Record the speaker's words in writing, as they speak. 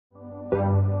What's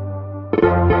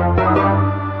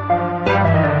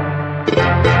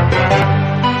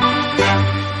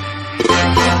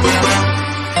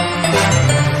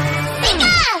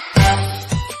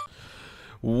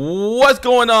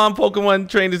going on, Pokemon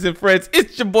trainers and friends?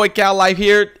 It's your boy Cal Life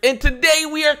here, and today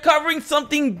we are covering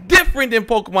something different in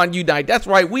Pokemon Unite. That's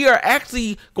right, we are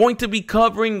actually going to be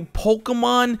covering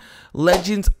Pokemon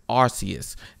Legends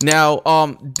Arceus. Now,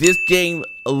 this game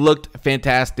looked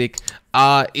fantastic.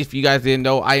 If you guys didn't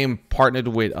know, I am partnered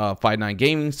with 59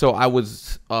 Gaming, so I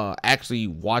was actually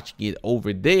watching it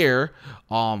over there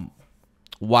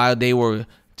while they were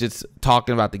just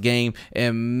talking about the game,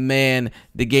 and man,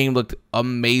 the game looked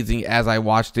amazing as I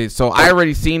watched it. So I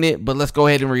already seen it, but let's go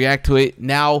ahead and react to it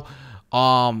now,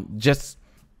 just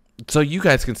so you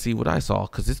guys can see what I saw,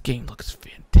 because this game looks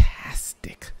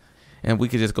fantastic, and we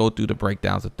could just go through the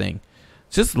breakdowns of thing.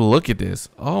 Just look at this.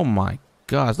 Oh my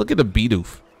gosh, look at the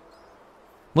Bidoof.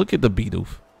 Look at the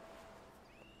Bidoof.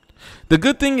 The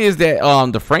good thing is that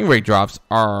the frame rate drops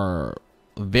are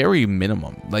very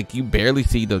minimum. Like, you barely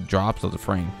see the drops of the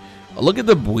frame. Look at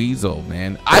the Buizel,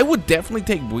 man. I would definitely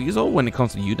take Buizel when it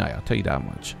comes to Unite, I'll tell you that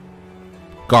much.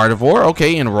 Gardevoir,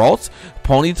 okay, and Ralts,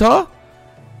 Ponyta,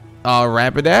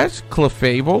 Rapidash,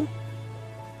 Clefable,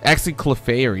 actually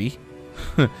Clefairy.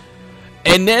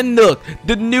 And then look,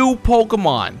 the new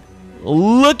Pokemon.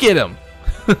 Look at him.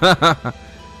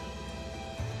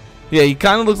 Yeah, he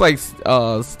kind of looks like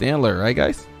Stanler, right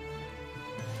guys?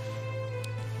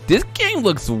 This game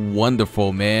looks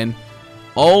wonderful, man.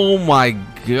 Oh my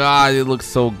god, it looks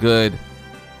so good.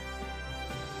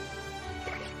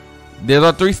 There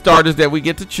are 3 starters that we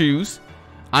get to choose.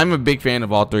 I'm a big fan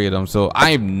of all 3 of them, so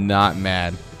I am not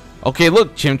mad. Okay,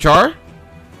 look, Chimchar,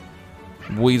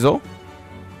 Weasel,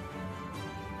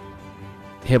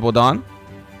 Hippowdon,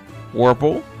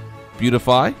 Wurmple,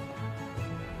 Beautify,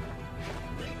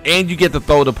 and you get to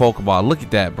throw the Pokeball. Look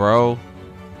at that, bro.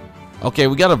 Okay,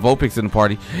 we got a Vulpix in the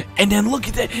party. And then look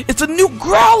at that. It's a new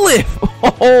Growlithe.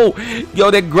 Oh, yo,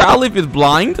 that Growlithe is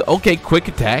blind. Okay, quick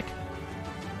attack.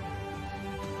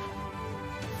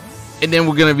 And then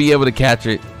we're going to be able to catch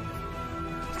it.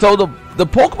 So the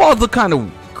Pokeballs look kind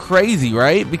of crazy,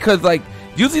 right? Because, like,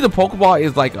 usually the Pokeball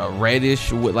is like a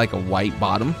reddish with like a white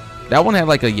bottom. That one had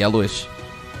like a yellowish.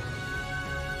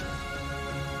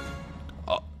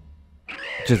 Oh,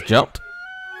 just jumped.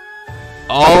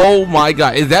 Oh my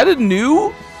god, is that a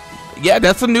new? Yeah,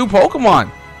 that's a new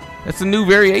Pokemon. That's a new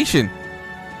variation.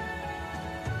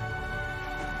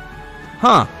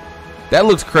 Huh. That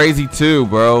looks crazy too,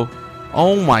 bro.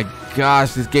 Oh my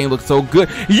gosh, this game looks so good.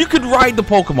 You could ride the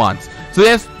Pokemons. So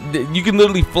that's, you can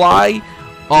literally fly,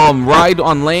 ride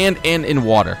on land and in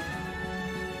water.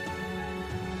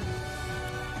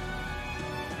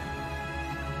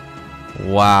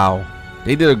 Wow.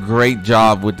 They did a great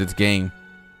job with this game.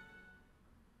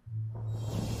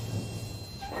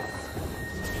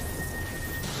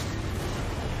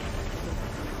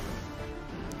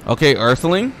 Okay,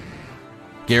 Ursaring,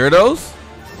 Gyarados,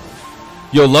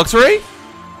 yo, Luxray,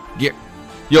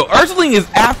 yo, Ursaring is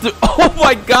after. Oh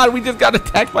my god, we just got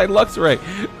attacked by Luxray.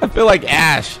 I feel like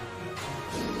Ash.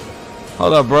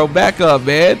 Hold up, bro, back up,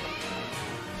 man.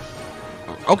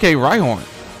 Okay, Rhyhorn.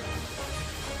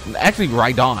 Actually,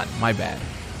 Rhydon, my bad.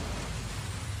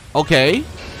 Okay,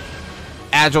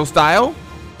 Agile Style.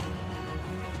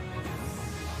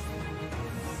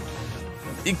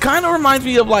 It kind of reminds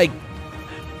me of like,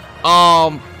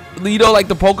 you know, like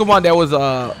the Pokemon that was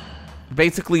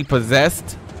basically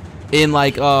possessed in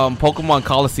like Pokemon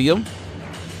Coliseum.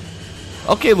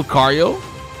 Okay, Lucario.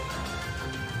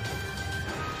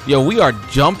 Yo, we are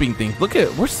jumping things. Look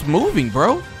at, we're smoothing,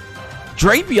 bro.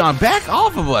 Drapion, back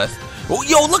off of us. Oh,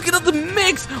 yo, look at the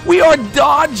mix. We are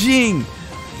dodging.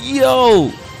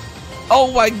 Yo.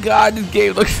 Oh my god, this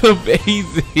game looks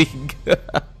amazing.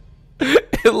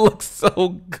 It looks so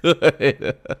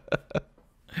good.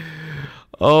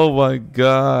 Oh my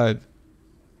god.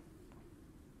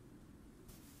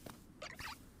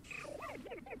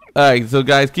 Alright, so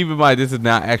guys, keep in mind this is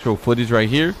not actual footage right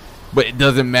here, but it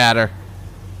doesn't matter.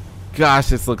 Gosh,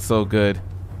 this looks so good.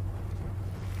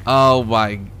 Oh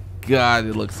my god,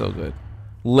 it looks so good.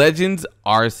 Legends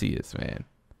Arceus, man.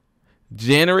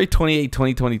 January 28,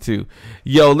 2022.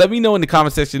 Yo, let me know in the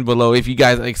comment section below if you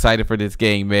guys are excited for this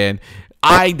game, man.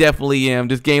 I definitely am.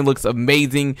 This game looks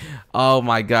amazing. Oh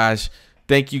my gosh.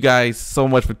 Thank you guys so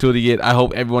much for tuning in. I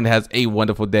hope everyone has a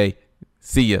wonderful day.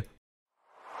 See ya.